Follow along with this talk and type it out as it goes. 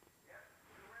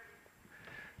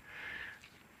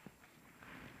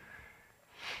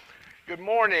Good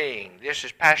morning. This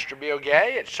is Pastor Bill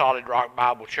Gay at Solid Rock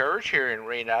Bible Church here in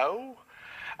Reno.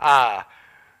 Glad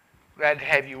to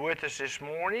have you with us this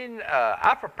morning.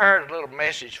 I prepared a little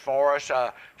message for us.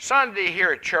 Sunday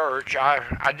here at church,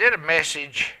 I did a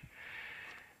message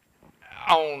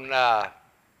on,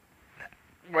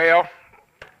 we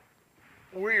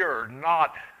are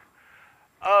not,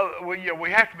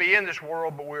 we have to be in this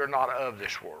world, but we are not of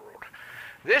this world.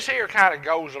 This here kind of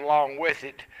goes along with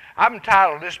it. I've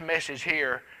entitled this message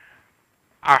here,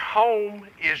 Our Home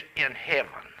is in Heaven.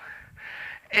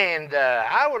 And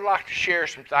I would like to share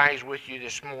some things with you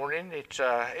this morning.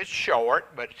 It's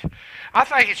short, but I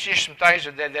think it's just some things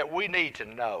that we need to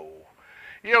know.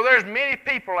 You know, there's many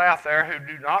people out there who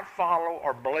do not follow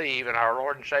or believe in our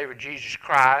Lord and Savior Jesus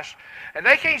Christ, and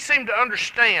they can't seem to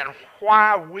understand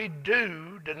why we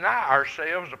do deny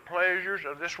ourselves the pleasures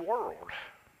of this world.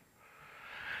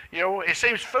 You know, it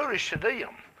seems foolish to them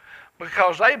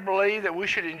because they believe that we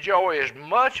should enjoy as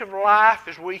much of life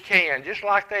as we can, just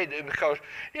like they do, because,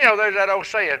 you know, there's that old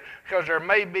saying, because there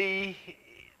may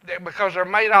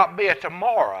not be a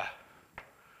tomorrow.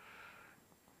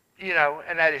 You know,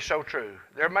 and that is so true.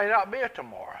 There may not be a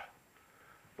tomorrow,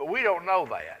 but we don't know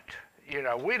that. You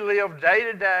know, we live day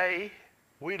to day.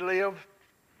 We live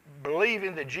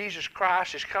believing that Jesus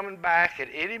Christ is coming back at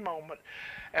any moment,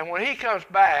 and when he comes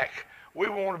back, we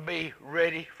want to be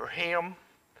ready for him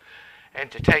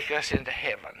and to take us into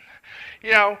heaven.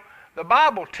 You know, the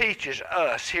Bible teaches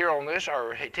us here on this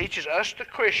earth, it teaches us the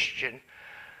Christian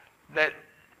that,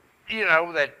 you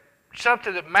know, that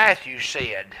something that Matthew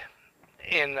said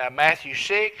in Matthew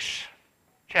 6,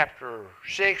 chapter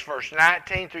 6, verse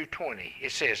 19 through 20.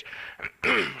 It says,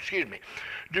 excuse me,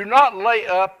 do not lay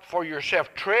up for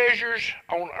yourself treasures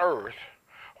on earth,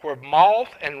 where moth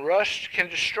and rust can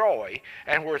destroy,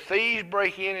 and where thieves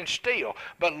break in and steal.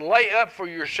 But lay up for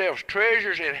yourselves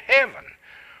treasures in heaven,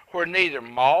 where neither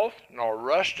moth nor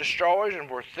rust destroys, and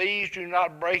where thieves do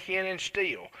not break in and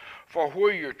steal. For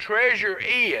where your treasure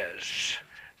is,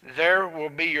 there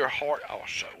will be your heart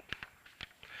also.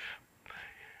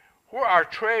 Where our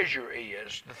treasure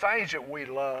is, the things that we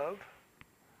love,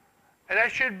 and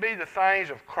that should be the things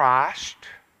of Christ,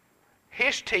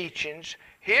 his teachings,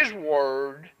 his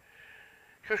word,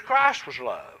 because Christ was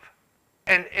love.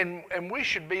 And we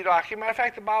should be like him. Matter of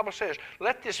fact, the Bible says,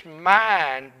 let this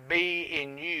mind be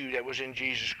in you that was in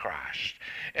Jesus Christ.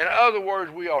 In other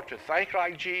words, we ought to think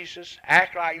like Jesus,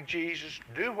 act like Jesus,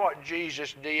 do what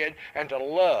Jesus did, and to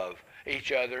love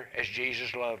each other as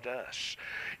Jesus loved us.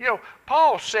 You know,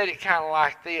 Paul said it kind of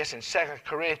like this in 2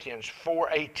 Corinthians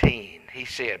 4:18. He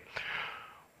said,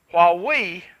 while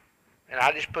we, and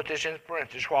I just put this in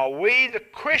parentheses, while we, the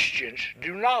Christians,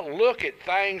 do not look at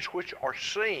things which are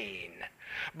seen,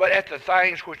 but at the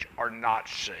things which are not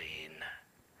seen.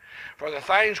 For the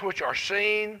things which are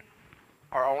seen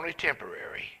are only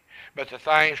temporary, but the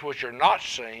things which are not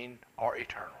seen are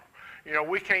eternal. You know,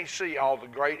 we can't see all the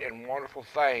great and wonderful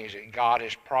things that God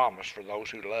has promised for those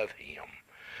who love him.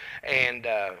 And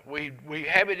we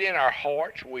have it in our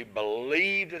hearts. We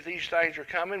believe that these things are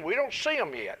coming. We don't see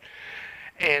them yet.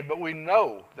 But we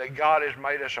know that God has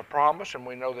made us a promise, and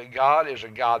we know that God is a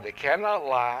God that cannot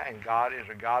lie, and God is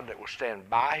a God that will stand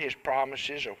by his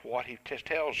promises of what he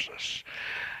tells us.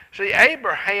 See,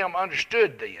 Abraham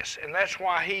understood this, and that's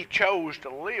why he chose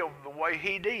to live the way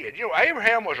he did. You know,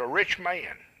 Abraham was a rich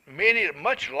man,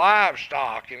 much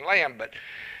livestock and land, but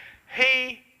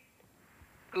he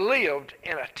lived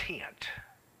in a tent.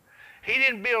 He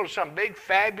didn't build some big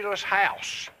fabulous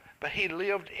house, but he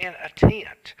lived in a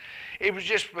tent. It was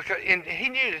just because, and he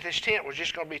knew that this tent was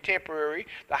just going to be temporary.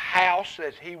 The house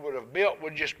that he would have built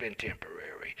would just been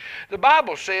temporary. The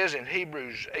Bible says in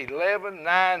Hebrews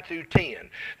 11:9 through 10,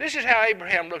 this is how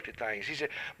Abraham looked at things. He said,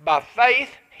 by faith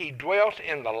he dwelt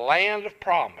in the land of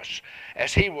promise,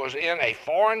 as he was in a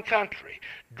foreign country,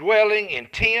 dwelling in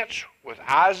tents with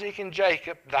Isaac and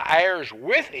Jacob, the heirs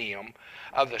with him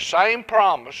of the same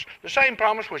promise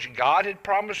which God had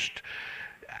promised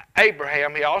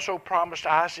Abraham, he also promised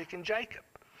Isaac and Jacob.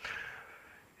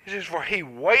 He says, for he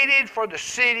waited for the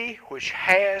city which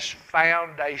has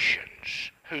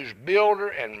foundations, whose builder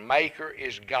and maker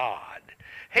is God.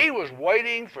 He was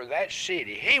waiting for that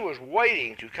city. He was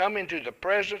waiting to come into the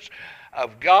presence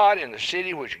of God in the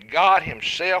city which God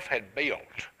himself had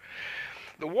built.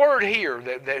 The word here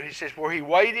that he says where he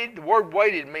waited, the word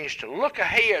waited means to look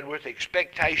ahead with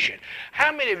expectation.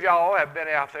 How many of y'all have been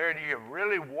out there and you have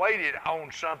really waited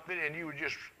on something and you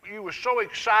were so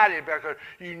excited because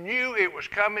you knew it was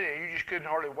coming and you just couldn't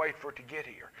hardly wait for it to get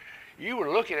here? You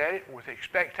were looking at it with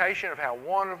expectation of how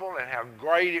wonderful and how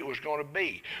great it was going to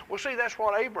be. Well, see, that's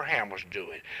what Abraham was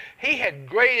doing. He had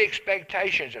great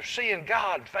expectations of seeing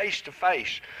God face to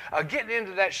face, getting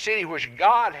into that city which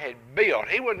God had built.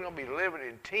 He wasn't going to be living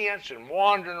in tents and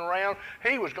wandering around.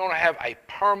 He was going to have a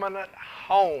permanent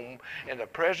home in the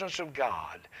presence of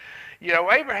God. You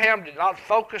know, Abraham did not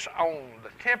focus on the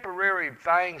temporary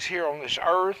things here on this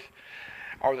earth,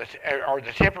 or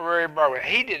the temporary burden.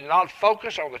 He did not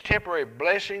focus on the temporary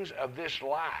blessings of this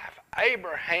life.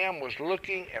 Abraham was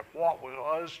looking at what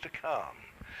was to come.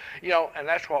 You know, and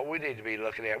that's what we need to be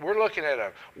looking at. We're looking at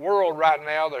a world right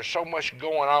now, there's so much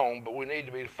going on, but we need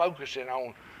to be focusing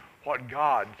on what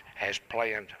God has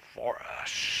planned for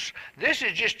us. This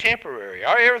is just temporary.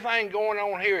 Everything going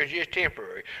on here is just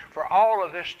temporary. For all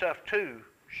of this stuff too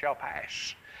shall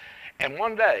pass. And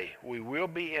one day we will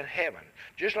be in heaven,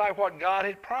 just like what God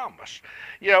had promised.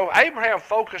 You know, Abraham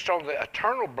focused on the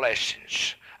eternal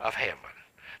blessings of heaven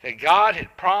that God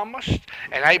had promised,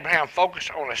 and Abraham focused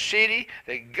on a city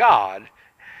that God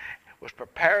was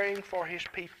preparing for his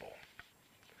people.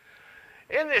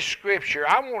 In this scripture,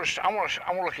 I want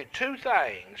to look at two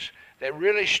things that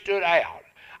really stood out.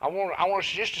 I want us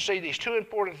just to see these two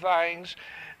important things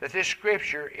that this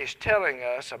scripture is telling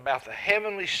us about the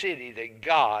heavenly city that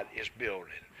God is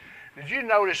building. Did you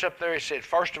notice up there it said,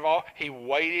 first of all, he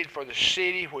waited for the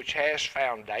city which has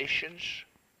foundations?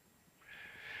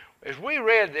 As we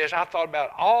read this, I thought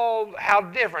about how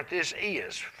different this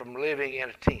is from living in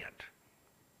a tent.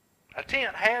 A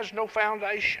tent has no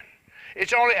foundation.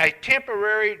 It's only a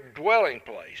temporary dwelling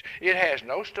place. It has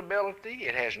no stability.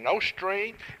 It has no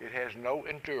strength. It has no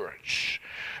endurance.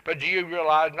 But do you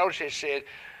realize, notice it said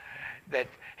that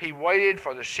he waited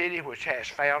for the city which has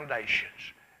foundations.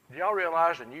 Do y'all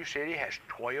realize the new city has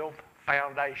 12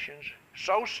 foundations?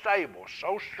 So stable,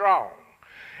 so strong.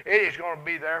 It is going to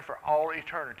be there for all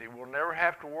eternity. We'll never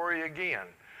have to worry again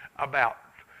about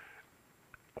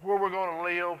where we're going to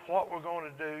live, what we're going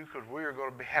to do, because we are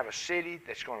going to have a city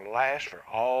that's going to last for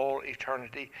all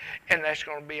eternity, and that's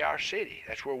going to be our city.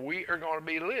 That's where we are going to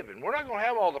be living. We're not going to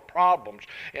have all the problems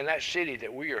in that city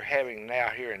that we are having now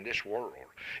here in this world.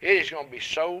 It is going to be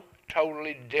so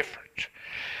totally different.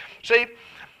 See,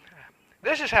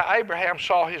 this is how Abraham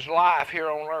saw his life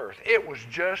here on earth. It was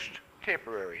just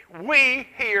temporary. We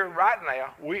here right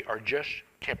now, we are just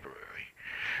temporary.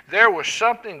 There was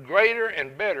something greater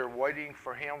and better waiting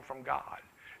for him from God.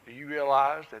 Do you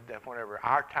realize that whenever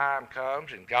our time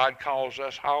comes and God calls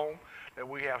us home, that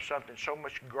we have something so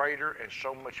much greater and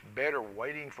so much better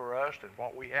waiting for us than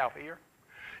what we have here?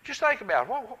 Just think about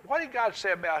it. What did God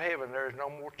say about heaven? There's no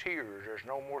more tears. There's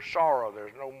no more sorrow.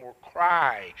 There's no more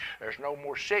crying. There's no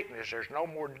more sickness. There's no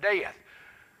more death.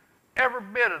 Every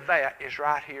bit of that is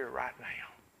right here, right now.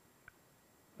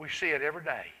 We see it every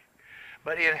day.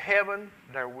 But in heaven,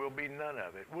 there will be none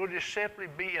of it. We'll just simply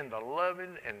be in the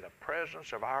loving and the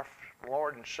presence of our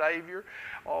Lord and Savior.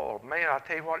 Oh, man, I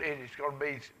tell you what, it is going to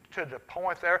be to the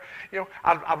point there. You know,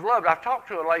 I've talked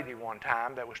to a lady one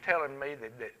time that was telling me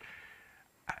that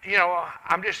you know,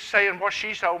 I'm just saying what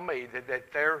she told me,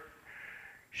 that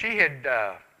she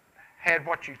had had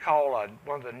what you'd call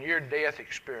one of the near-death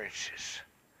experiences.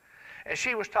 And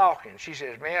she was talking. She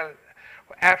says, man,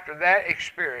 after that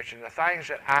experience and the things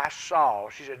that I saw,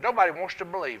 she said, nobody wants to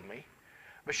believe me.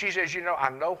 But she says, you know, I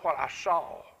know what I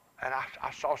saw. And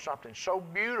I saw something so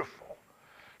beautiful,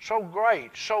 so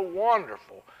great, so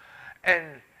wonderful. And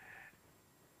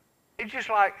it's just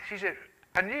like, she said,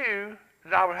 I knew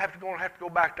that I would have to go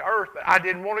back to earth, but I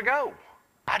didn't want to go.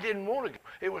 I didn't want to go.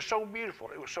 It was so beautiful.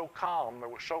 It was so calm. There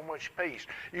was so much peace.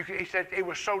 He said it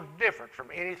was so different from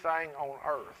anything on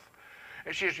earth.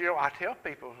 And she says, you know, I tell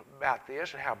people about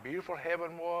this and how beautiful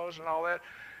heaven was and all that,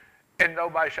 and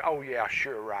nobody said, oh, yeah,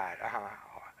 sure, right.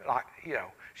 Like, you know,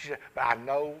 she said, but I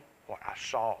know what I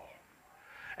saw.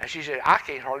 And she said, I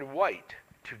can't hardly wait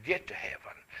to get to heaven.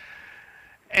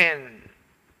 And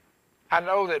I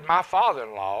know that my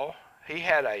father-in-law, he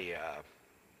had a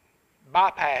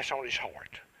bypass on his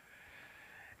heart.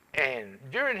 And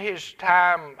during his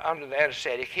time under the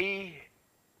anesthetic, he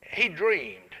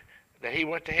dreamed that he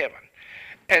went to heaven.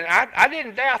 And I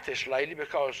didn't doubt this lady,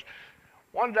 because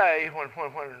one day when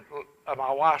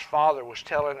my wife's father was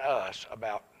telling us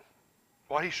about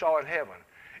what he saw in heaven,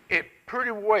 it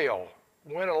pretty well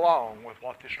went along with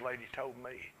what this lady told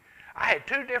me. I had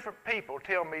two different people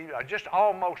tell me just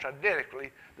almost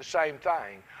identically the same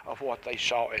thing of what they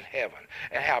saw in heaven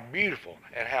and how beautiful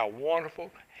and how wonderful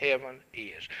heaven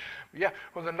is. Yeah,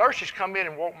 when the nurses come in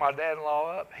and woke my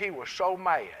dad-in-law up, he was so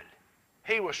mad.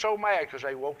 He was so mad because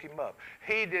they woke him up.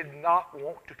 He did not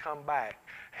want to come back.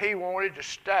 He wanted to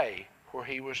stay where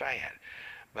he was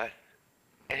at.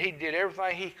 And he did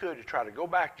everything he could to try to go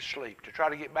back to sleep, to try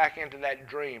to get back into that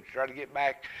dream, to try to get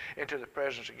back into the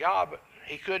presence of God, but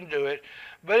he couldn't do it.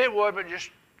 But it wasn't just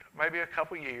maybe a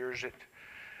couple years that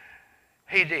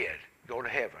he did go to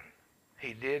heaven.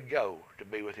 He did go to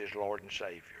be with his Lord and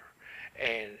Savior.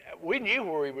 And we knew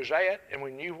where he was at, and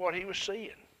we knew what he was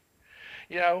seeing.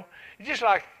 You know, just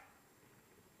like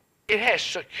it has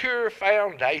secure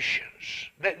foundations.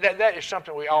 That is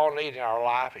something we all need in our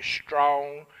life, is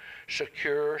strong,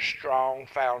 secure, strong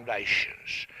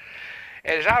foundations.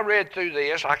 And as I read through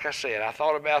this, like I said, I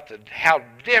thought about how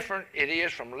different it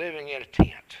is from living in a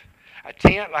tent. A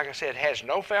tent, like I said, has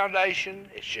no foundation.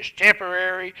 It's just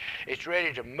temporary. It's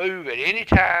ready to move at any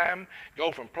time,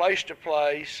 go from place to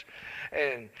place.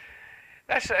 And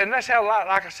that's how,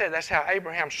 like I said, that's how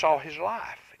Abraham saw his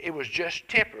life. It was just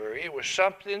temporary. It was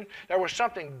something, there was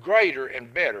something greater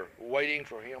and better waiting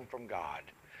for him from God.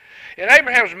 In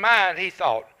Abraham's mind, he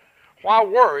thought, why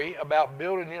worry about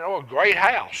building, a great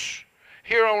house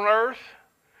here on earth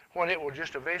when it will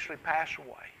just eventually pass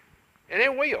away? And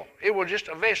it will. It will just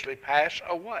eventually pass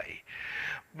away.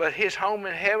 But his home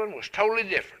in heaven was totally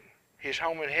different. His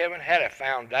home in heaven had a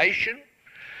foundation.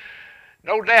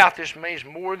 No doubt this means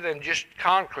more than just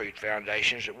concrete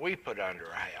foundations that we put under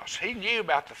a house. He knew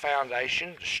about the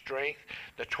foundation, the strength,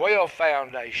 the 12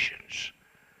 foundations.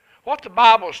 What the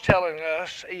Bible is telling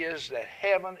us is that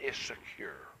heaven is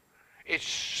secure. It's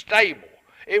stable.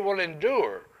 It will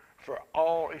endure for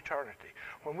all eternity.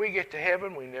 When we get to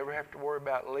heaven, we never have to worry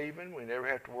about leaving. We never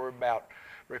have to worry about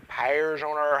repairs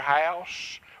on our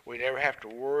house. We never have to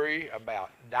worry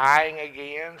about dying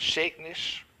again,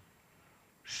 sickness,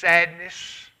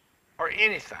 sadness, or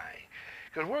anything.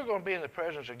 Because we're going to be in the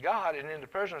presence of God, and in the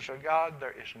presence of God,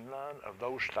 there is none of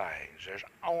those things. There's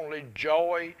only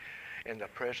joy in the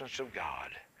presence of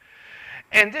God.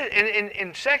 And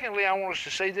secondly, I want us to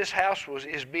see this house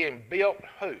is being built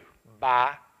who?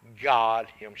 By God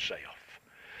himself.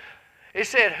 It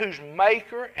said whose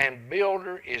maker and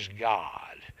builder is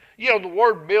God. The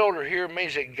word builder here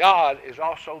means that God is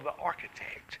also the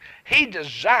architect. He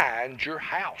designed your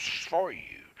house for you.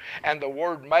 And the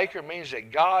word maker means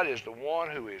that God is the one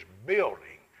who is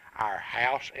building our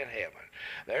house in heaven.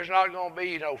 There's not going to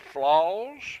be no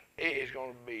flaws. It is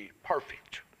going to be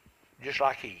perfect, just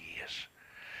like he is.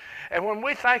 And when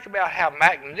we think about how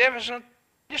magnificent,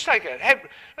 just think of it.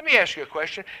 Let me ask you a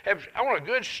question. On a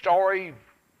good starry,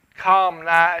 calm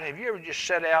night, have you ever just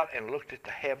sat out and looked at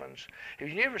the heavens? Have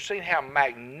you ever seen how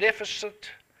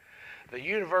magnificent the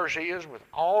universe is with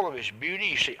all of its beauty?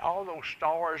 You see all those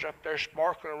stars up there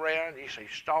sparkling around. You see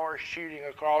stars shooting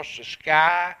across the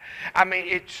sky. I mean,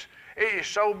 it is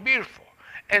so beautiful.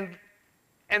 And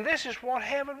this is what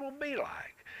heaven will be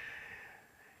like.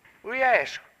 We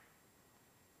ask,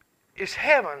 is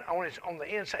heaven on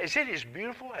the inside, is it as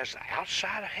beautiful as the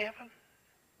outside of heaven?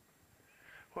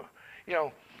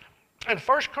 Well, in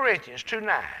 1 Corinthians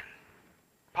 2:9,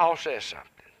 Paul says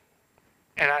something.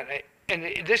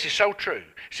 And this is so true.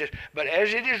 It says, but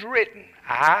as it is written,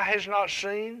 eye has not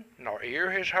seen, nor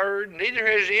ear has heard, neither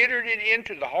has entered it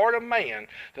into the heart of man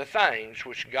the things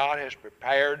which God has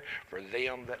prepared for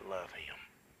them that love him.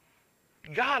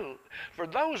 God, for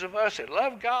those of us that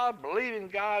love God, believe in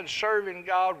God, serve in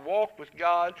God, walk with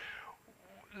God,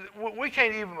 we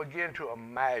can't even begin to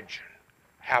imagine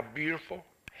how beautiful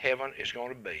heaven is going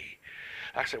to be.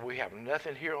 Like I said, we have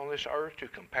nothing here on this earth to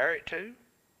compare it to.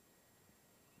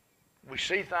 We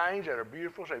see things that are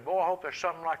beautiful, say, boy, I hope there's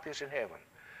something like this in heaven.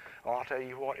 Well, I'll tell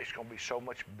you what, it's going to be so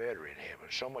much better in heaven,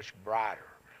 so much brighter,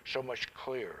 so much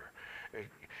clearer.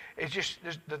 It's just,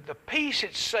 the peace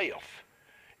itself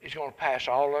is going to pass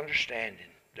all understanding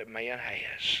that man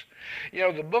has.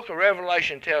 The book of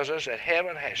Revelation tells us that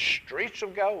heaven has streets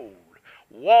of gold,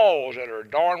 walls that are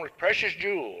adorned with precious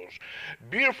jewels,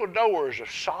 beautiful doors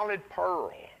of solid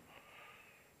pearl.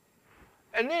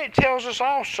 And then it tells us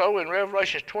also in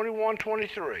Revelation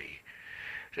 21:23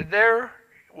 that there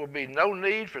will be no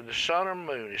need for the sun or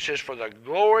moon. It says, for the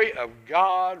glory of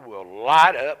God will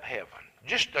light up heaven.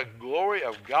 Just the glory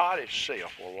of God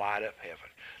itself will light up heaven.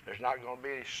 There's not going to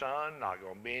be any sun, not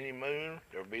going to be any moon.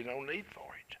 There will be no need for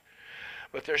it.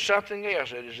 But there's something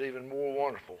else that is even more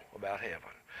wonderful about heaven.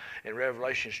 In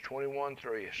Revelation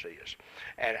 21:3 it says,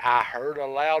 and I heard a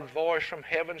loud voice from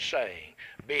heaven saying,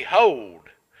 behold,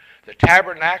 the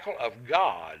tabernacle of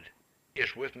God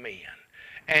is with men,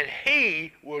 and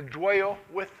he will dwell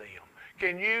with them.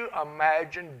 Can you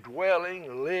imagine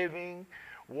dwelling, living,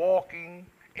 walking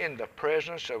in the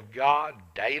presence of God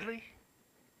daily?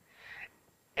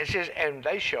 It says, and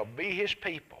they shall be his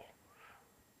people.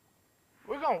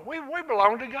 We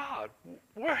belong to God.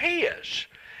 We're His.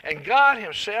 And God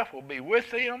Himself will be with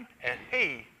them, and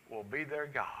He will be their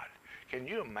God. Can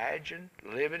you imagine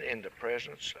living in the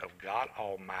presence of God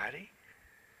Almighty?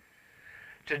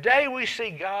 Today we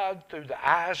see God through the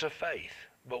eyes of faith,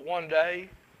 but one day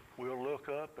we'll look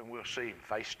up and we'll see Him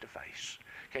face to face.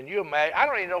 Can you imagine? I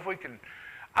don't even know if we can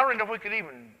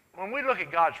even, when we look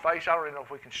at God's face, I don't even know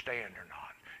if we can stand or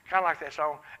not. Kind of like that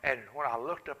song, and when I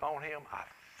looked up on Him, I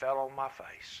fell on my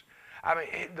face. I mean,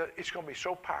 it's going to be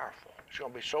so powerful. It's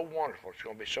going to be so wonderful. It's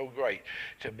going to be so great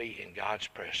to be in God's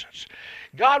presence.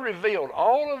 God revealed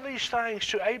all of these things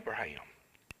to Abraham,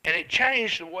 and it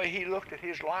changed the way he looked at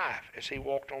his life as he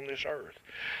walked on this earth,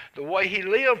 the way he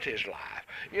lived his life.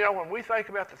 You know, when we think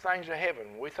about the things of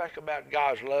heaven, when we think about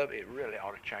God's love, it really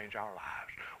ought to change our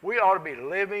lives. We ought to be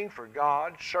living for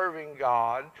God, serving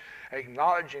God,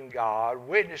 acknowledging God,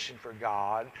 witnessing for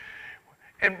God.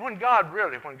 And when God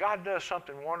does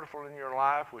something wonderful in your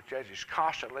life, which is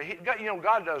constantly,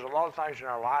 God does a lot of things in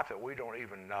our life that we don't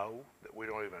even know, that we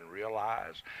don't even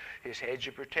realize. His hedge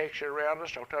of protection around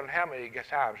us, don't tell them how many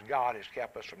times God has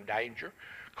kept us from danger,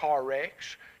 car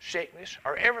wrecks, sickness,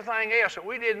 or everything else that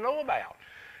we didn't know about.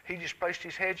 He just placed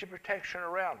His hedge of protection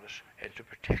around us and to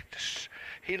protect us.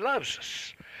 He loves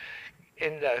us.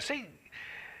 And see,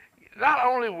 not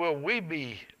only will we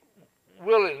be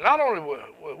willing, I'm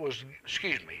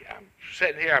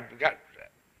sitting here, I've got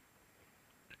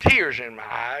tears in my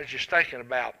eyes just thinking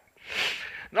about,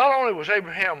 not only was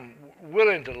Abraham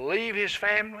willing to leave his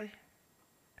family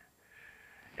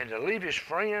and to leave his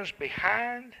friends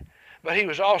behind, but he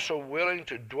was also willing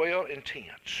to dwell in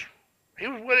tents. He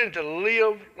was willing to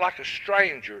live like a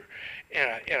stranger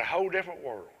in a whole different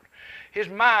world. His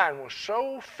mind was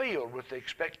so filled with the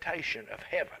expectation of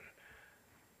heaven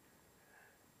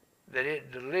that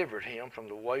it delivered him from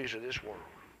the ways of this world.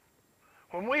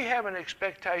 When we have an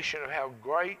expectation of how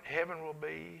great heaven will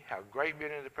be, how great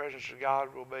being in the presence of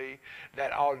God will be,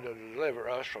 that ought to deliver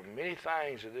us from many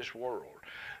things of this world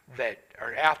that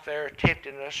are out there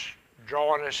tempting us,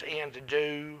 drawing us in to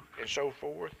do, and so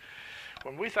forth.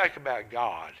 When we think about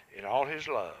God in all His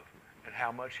love and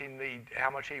how much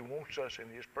He wants us in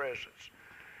His presence,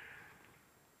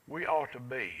 we ought to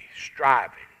be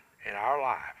striving in our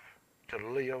life to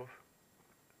live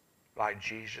like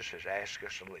Jesus has asked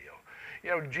us to live. You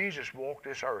know, Jesus walked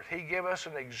this earth. He gave us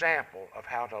an example of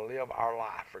how to live our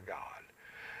life for God.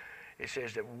 It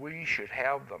says that we should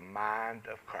have the mind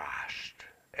of Christ.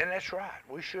 And that's right.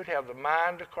 We should have the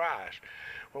mind of Christ.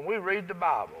 When we read the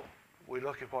Bible, we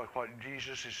look at what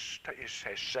Jesus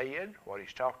has said, what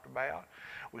He's talked about.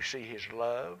 We see His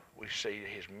love. We see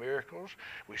His miracles.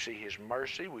 We see His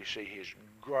mercy. We see His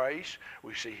grace.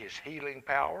 We see His healing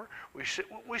power. We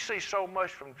see so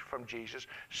much from Jesus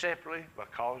simply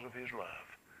because of His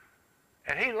love.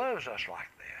 And He loves us like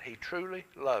that. He truly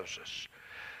loves us.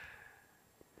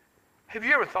 Have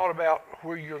you ever thought about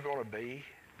where you're going to be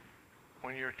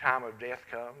when your time of death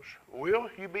comes? Will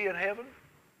you be in heaven?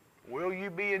 Will you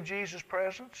be in Jesus'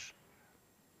 presence?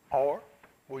 Or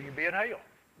will you be in hell?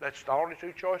 That's the only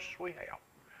two choices we have.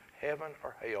 Heaven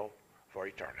or hell for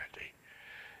eternity.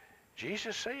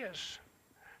 Jesus says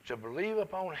to believe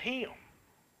upon Him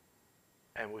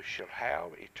and we shall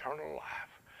have eternal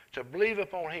life. To believe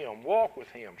upon Him, walk with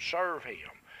Him, serve Him.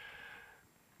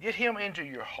 Get Him into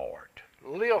your heart.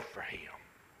 Live for Him.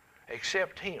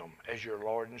 Accept Him as your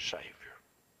Lord and Savior.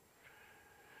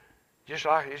 Just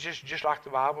like the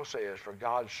Bible says, for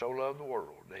God so loved the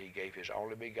world that He gave His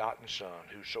only begotten Son,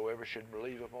 whosoever should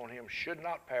believe upon Him should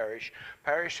not perish.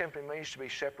 Perish simply means to be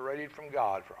separated from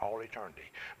God for all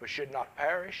eternity, but should not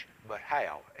perish, but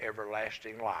have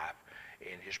everlasting life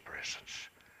in His presence.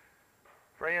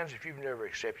 Friends, if you've never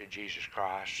accepted Jesus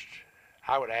Christ,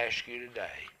 I would ask you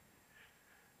today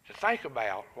to think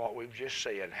about what we've just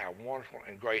said, how wonderful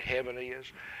and great heaven is,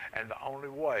 and the only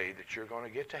way that you're going to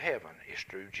get to heaven is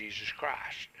through Jesus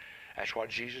Christ. That's what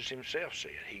Jesus Himself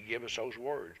said. He gave us those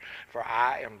words. For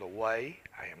I am the way,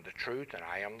 I am the truth, and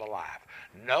I am the life.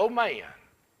 No man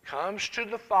comes to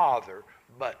the Father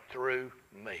but through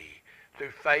me,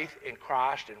 through faith in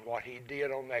Christ and what He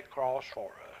did on that cross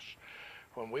for us.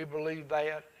 When we believe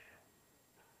that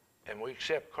and we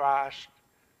accept Christ,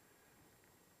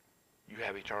 you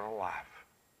have eternal life.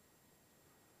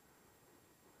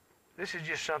 This is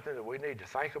just something that we need to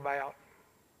think about.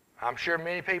 I'm sure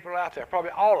many people out there,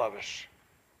 probably all of us,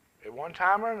 at one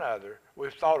time or another,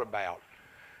 we've thought about,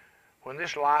 when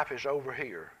this life is over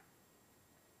here,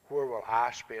 where will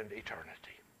I spend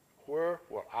eternity? Where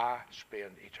will I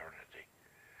spend eternity?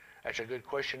 That's a good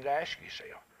question to ask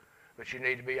yourself. But you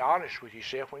need to be honest with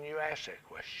yourself when you ask that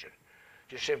question.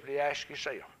 Just simply ask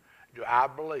yourself, Do I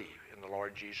believe in the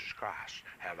Lord Jesus Christ?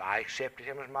 Have I accepted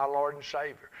him as my Lord and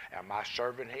Savior? Am I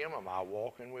serving him? Am I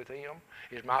walking with him?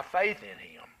 Is my faith in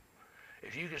him?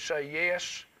 If you can say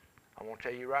yes, I'm going to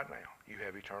tell you right now, you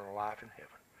have eternal life in heaven.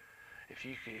 If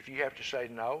you have to say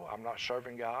no, I'm not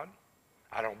serving God,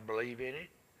 I don't believe in it,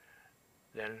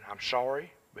 then I'm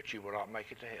sorry, but you will not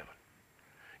make it to heaven.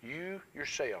 You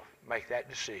yourself make that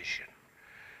decision.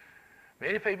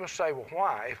 Many people say, well,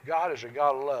 why? If God is a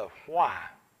God of love, why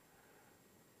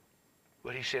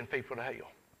would he send people to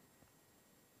hell?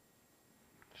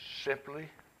 Simply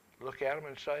look at them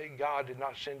and say, God did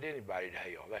not send anybody to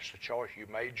hell. That's the choice you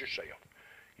made yourself.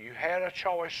 You had a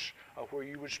choice of where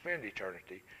you would spend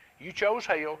eternity. You chose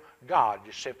hell. God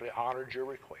just simply honored your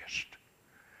request.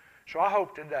 So I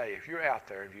hope today, if you're out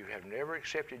there and you have never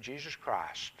accepted Jesus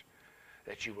Christ,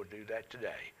 that you will do that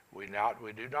today. We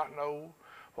do not know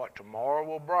what tomorrow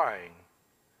will bring,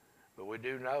 but we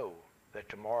do know that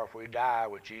tomorrow, if we die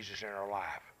with Jesus in our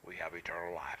life, we have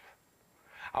eternal life.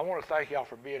 I want to thank y'all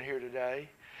for being here today,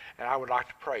 and I would like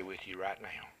to pray with you right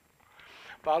now.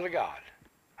 Father God,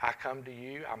 I come to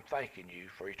you. I'm thanking you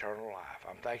for eternal life.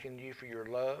 I'm thanking you for your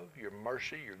love, your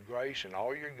mercy, your grace, and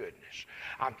all your goodness.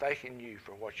 I'm thanking you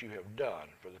for what you have done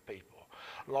for the people.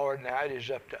 Lord, now it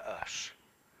is up to us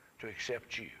to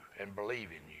accept you and believe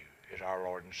in you as our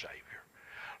Lord and Savior.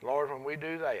 Lord, when we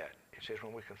do that, it says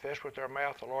when we confess with our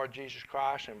mouth the Lord Jesus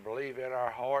Christ and believe in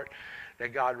our heart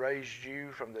that God raised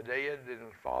you from the dead and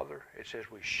the Father, it says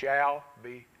we shall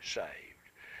be saved.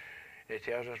 It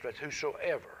tells us that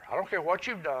whosoever, I don't care what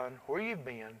you've done, where you've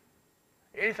been,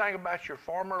 anything about your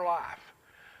former life,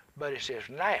 but it says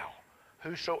now,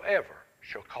 whosoever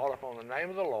shall call upon the name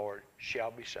of the Lord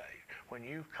shall be saved. When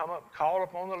you call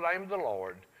upon the name of the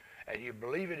Lord and you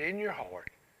believe it in your heart,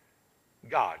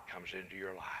 God comes into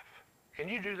your life. Can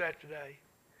you do that today?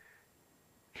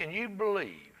 Can you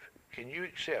believe? Can you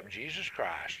accept Jesus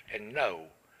Christ and know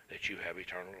that you have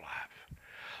eternal life?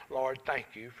 Lord, thank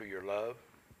you for your love.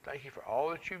 Thank you for all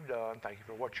that you've done. Thank you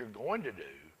for what you're going to do.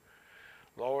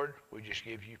 Lord, we just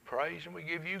give you praise and we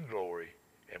give you glory,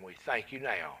 and we thank you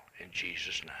now in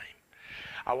Jesus' name.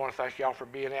 I want to thank y'all for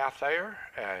being out there,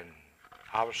 and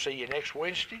I will see you next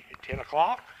Wednesday at 10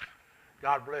 o'clock.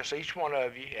 God bless each one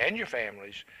of you and your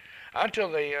families.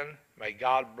 Until then, may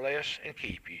God bless and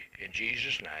keep you. In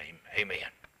Jesus' name, amen.